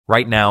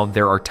Right now,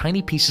 there are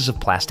tiny pieces of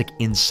plastic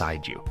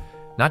inside you,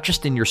 not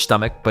just in your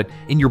stomach, but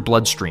in your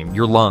bloodstream,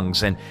 your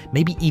lungs, and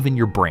maybe even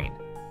your brain.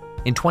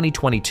 In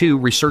 2022,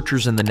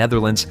 researchers in the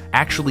Netherlands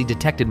actually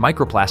detected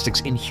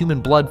microplastics in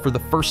human blood for the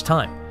first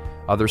time.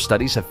 Other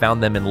studies have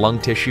found them in lung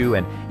tissue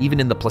and even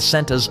in the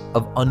placentas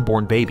of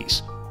unborn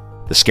babies.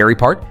 The scary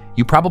part?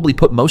 You probably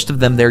put most of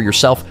them there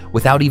yourself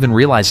without even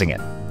realizing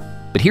it.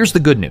 But here's the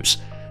good news.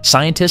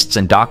 Scientists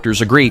and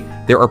doctors agree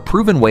there are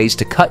proven ways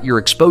to cut your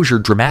exposure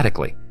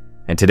dramatically.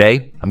 And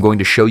today, I'm going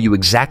to show you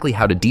exactly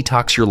how to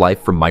detox your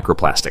life from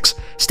microplastics,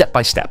 step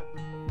by step.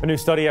 A new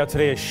study out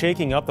today is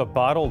shaking up the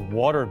bottled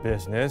water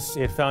business.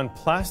 It found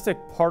plastic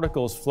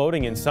particles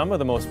floating in some of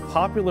the most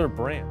popular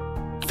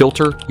brands.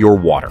 Filter your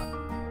water.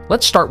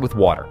 Let's start with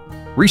water.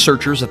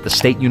 Researchers at the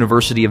State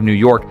University of New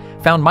York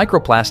found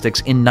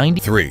microplastics in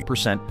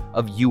 93%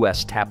 of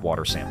U.S. tap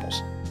water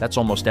samples. That's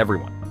almost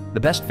everyone. The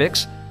best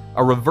fix?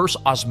 A reverse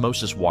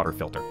osmosis water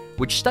filter,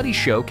 which studies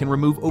show can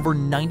remove over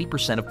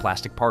 90% of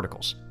plastic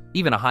particles.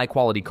 Even a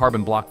high-quality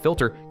carbon block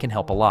filter can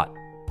help a lot.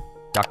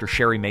 Dr.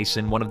 Sherry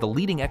Mason, one of the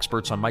leading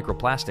experts on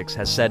microplastics,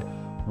 has said,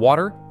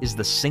 water is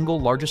the single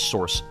largest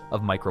source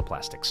of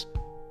microplastics.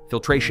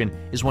 Filtration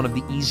is one of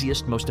the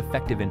easiest, most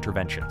effective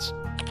interventions.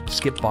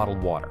 Skip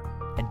bottled water.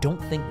 And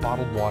don't think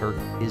bottled water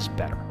is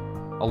better.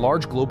 A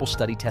large global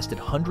study tested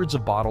hundreds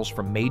of bottles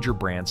from major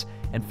brands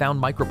and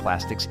found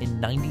microplastics in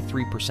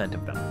 93%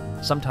 of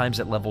them, sometimes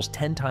at levels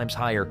 10 times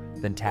higher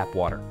than tap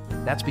water.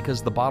 That's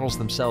because the bottles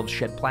themselves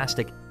shed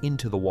plastic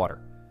into the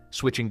water.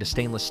 Switching to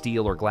stainless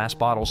steel or glass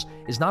bottles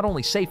is not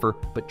only safer,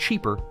 but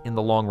cheaper in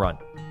the long run.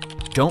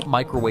 Don't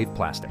microwave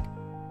plastic.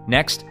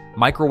 Next,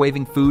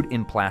 microwaving food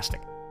in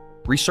plastic.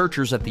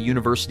 Researchers at the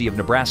University of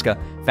Nebraska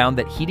found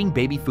that heating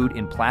baby food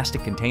in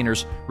plastic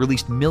containers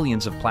released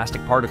millions of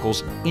plastic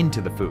particles into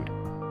the food.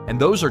 And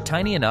those are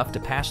tiny enough to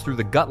pass through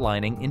the gut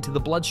lining into the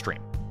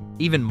bloodstream.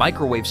 Even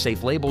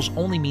microwave-safe labels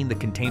only mean the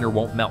container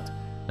won't melt,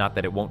 not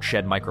that it won't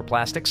shed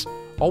microplastics.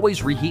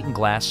 Always reheat in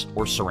glass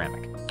or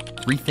ceramic.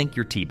 Rethink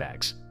your tea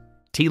bags.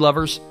 Tea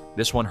lovers,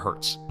 this one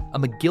hurts. A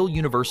McGill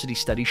University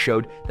study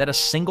showed that a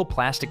single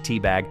plastic tea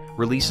bag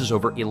releases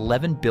over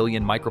 11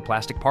 billion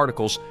microplastic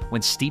particles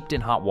when steeped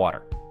in hot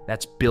water.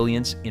 That's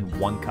billions in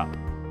one cup.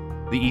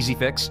 The easy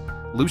fix?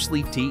 Loose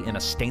leaf tea in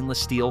a stainless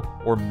steel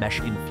or mesh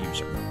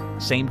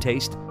infuser. Same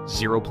taste,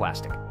 zero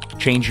plastic.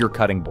 Change your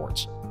cutting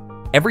boards.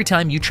 Every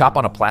time you chop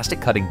on a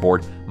plastic cutting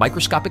board,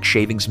 microscopic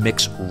shavings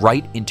mix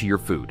right into your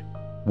food.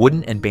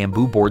 Wooden and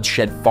bamboo boards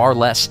shed far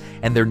less,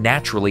 and they're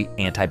naturally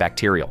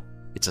antibacterial.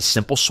 It's a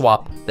simple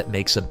swap that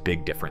makes a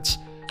big difference.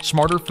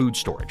 Smarter food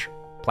storage.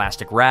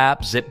 Plastic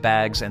wrap, zip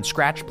bags, and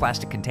scratched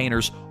plastic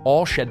containers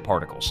all shed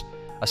particles.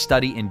 A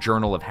study in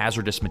Journal of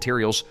Hazardous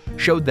Materials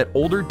showed that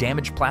older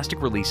damaged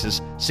plastic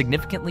releases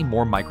significantly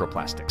more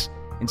microplastics.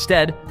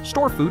 Instead,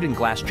 store food in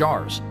glass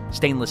jars,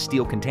 stainless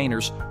steel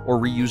containers, or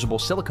reusable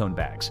silicone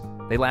bags.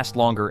 They last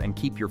longer and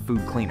keep your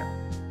food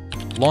cleaner.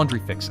 Laundry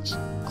fixes.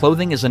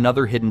 Clothing is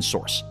another hidden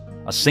source.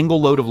 A single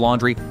load of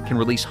laundry can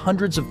release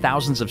hundreds of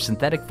thousands of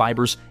synthetic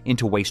fibers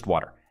into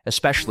wastewater,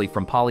 especially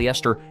from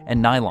polyester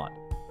and nylon.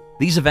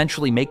 These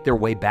eventually make their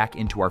way back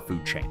into our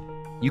food chain.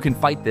 You can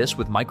fight this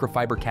with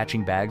microfiber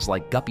catching bags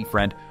like Guppy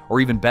Friend,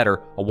 or even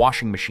better, a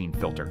washing machine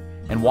filter.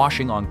 And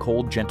washing on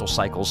cold, gentle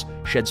cycles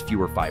sheds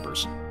fewer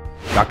fibers.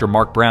 Dr.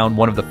 Mark Brown,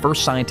 one of the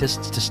first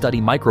scientists to study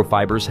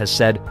microfibers, has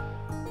said,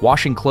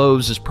 washing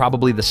clothes is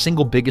probably the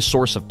single biggest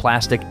source of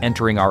plastic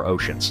entering our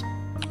oceans.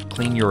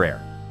 Clean your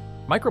air.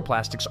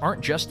 Microplastics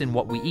aren't just in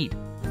what we eat,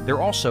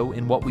 they're also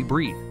in what we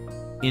breathe.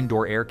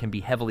 Indoor air can be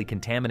heavily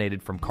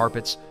contaminated from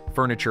carpets,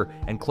 furniture,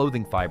 and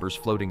clothing fibers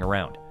floating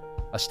around.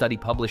 A study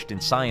published in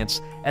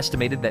Science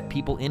estimated that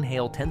people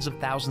inhale tens of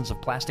thousands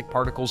of plastic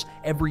particles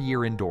every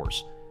year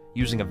indoors.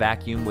 Using a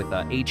vacuum with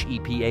a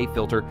HEPA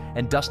filter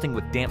and dusting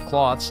with damp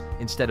cloths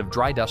instead of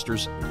dry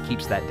dusters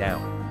keeps that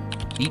down.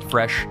 Eat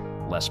fresh,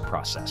 less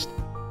processed.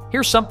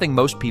 Here's something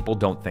most people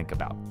don't think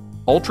about.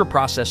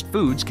 Ultra-processed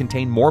foods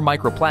contain more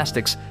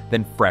microplastics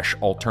than fresh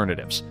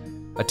alternatives.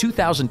 A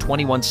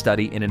 2021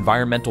 study in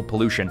environmental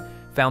pollution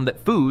found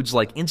that foods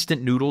like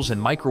instant noodles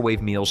and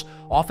microwave meals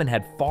often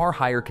had far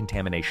higher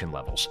contamination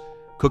levels.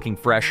 Cooking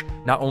fresh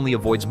not only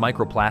avoids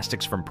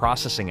microplastics from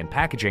processing and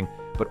packaging,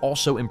 but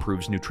also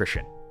improves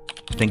nutrition.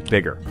 Think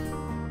bigger.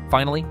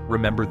 Finally,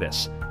 remember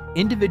this.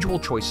 Individual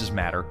choices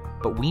matter,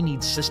 but we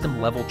need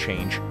system-level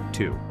change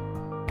too.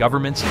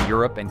 Governments in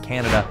Europe and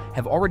Canada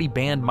have already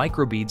banned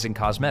microbeads in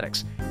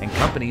cosmetics, and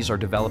companies are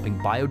developing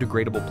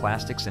biodegradable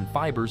plastics and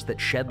fibers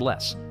that shed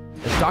less.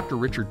 As Dr.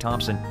 Richard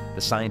Thompson,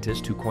 the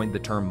scientist who coined the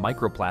term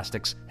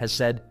microplastics, has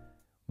said,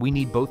 we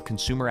need both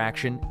consumer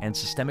action and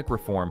systemic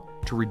reform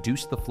to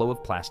reduce the flow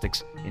of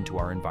plastics into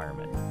our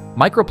environment.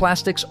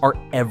 Microplastics are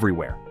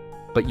everywhere,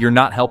 but you're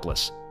not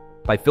helpless.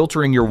 By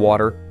filtering your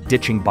water,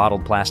 ditching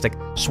bottled plastic,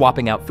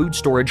 swapping out food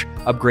storage,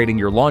 upgrading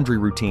your laundry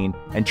routine,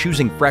 and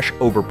choosing fresh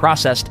over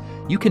processed,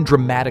 you can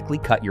dramatically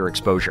cut your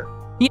exposure.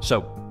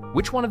 So,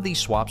 which one of these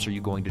swaps are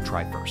you going to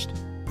try first?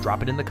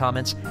 Drop it in the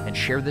comments and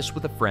share this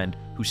with a friend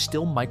who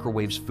still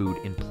microwaves food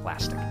in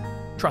plastic.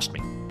 Trust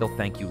me, they'll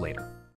thank you later.